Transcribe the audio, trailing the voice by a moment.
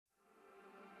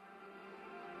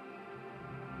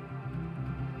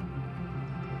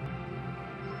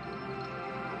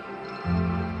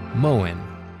Moen,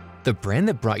 the brand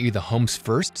that brought you the home's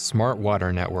first smart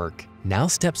water network, now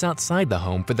steps outside the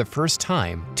home for the first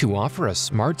time to offer a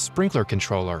smart sprinkler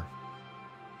controller.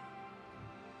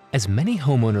 As many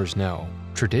homeowners know,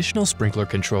 traditional sprinkler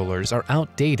controllers are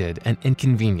outdated and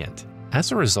inconvenient.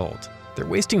 As a result, they're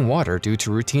wasting water due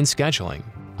to routine scheduling,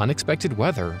 unexpected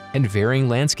weather, and varying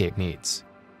landscape needs.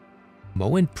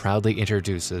 Moen proudly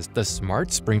introduces the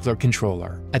Smart Sprinkler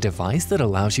Controller, a device that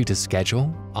allows you to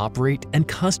schedule, operate, and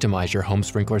customize your home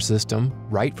sprinkler system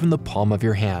right from the palm of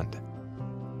your hand.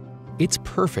 It's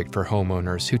perfect for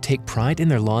homeowners who take pride in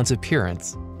their lawn's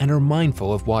appearance and are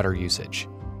mindful of water usage.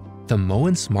 The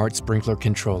Moen Smart Sprinkler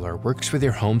Controller works with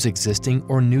your home's existing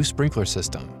or new sprinkler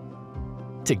system.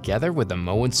 Together with the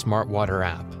Moen Smart Water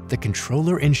app, the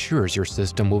controller ensures your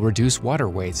system will reduce water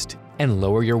waste and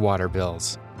lower your water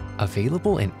bills.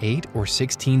 Available in 8 or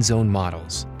 16 zone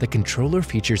models, the controller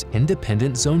features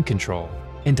independent zone control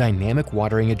and dynamic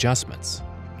watering adjustments.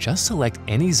 Just select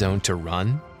any zone to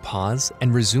run, pause,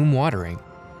 and resume watering,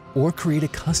 or create a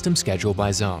custom schedule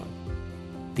by zone.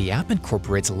 The app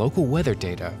incorporates local weather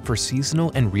data for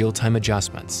seasonal and real-time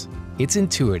adjustments. It's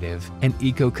intuitive and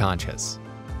eco-conscious.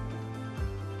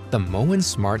 The Moen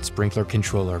Smart Sprinkler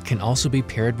Controller can also be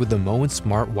paired with the Moen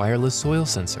Smart Wireless Soil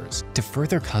Sensors to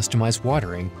further customize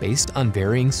watering based on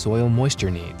varying soil moisture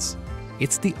needs.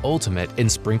 It's the ultimate in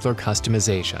sprinkler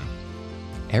customization.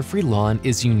 Every lawn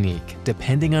is unique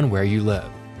depending on where you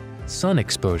live: sun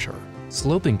exposure,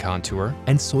 sloping contour,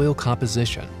 and soil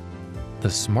composition. The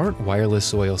smart wireless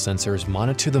soil sensors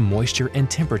monitor the moisture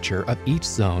and temperature of each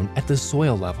zone at the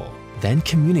soil level, then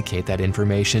communicate that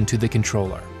information to the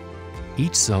controller.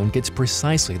 Each zone gets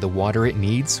precisely the water it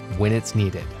needs when it's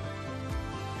needed.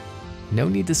 No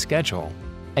need to schedule,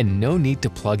 and no need to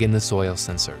plug in the soil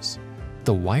sensors.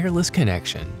 The wireless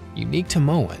connection, unique to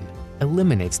Moen,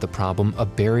 eliminates the problem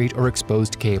of buried or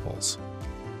exposed cables.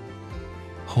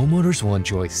 Homeowners will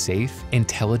enjoy safe,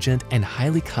 intelligent, and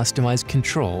highly customized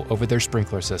control over their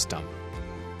sprinkler system.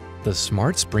 The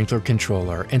Smart Sprinkler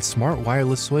Controller and Smart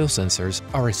Wireless Soil Sensors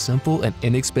are a simple and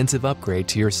inexpensive upgrade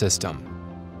to your system.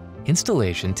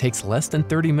 Installation takes less than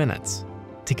 30 minutes.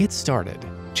 To get started,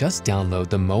 just download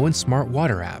the Moen Smart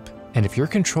Water app, and if your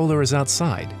controller is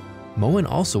outside, Moen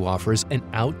also offers an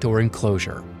outdoor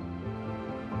enclosure.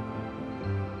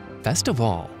 Best of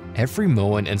all, every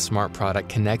Moen and Smart product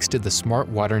connects to the Smart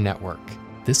Water Network.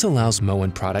 This allows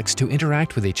Moen products to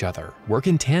interact with each other, work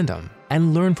in tandem,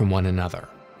 and learn from one another,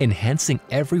 enhancing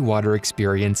every water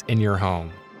experience in your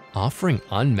home. Offering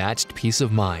unmatched peace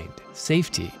of mind,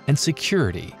 safety, and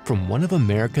security from one of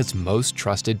America's most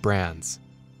trusted brands.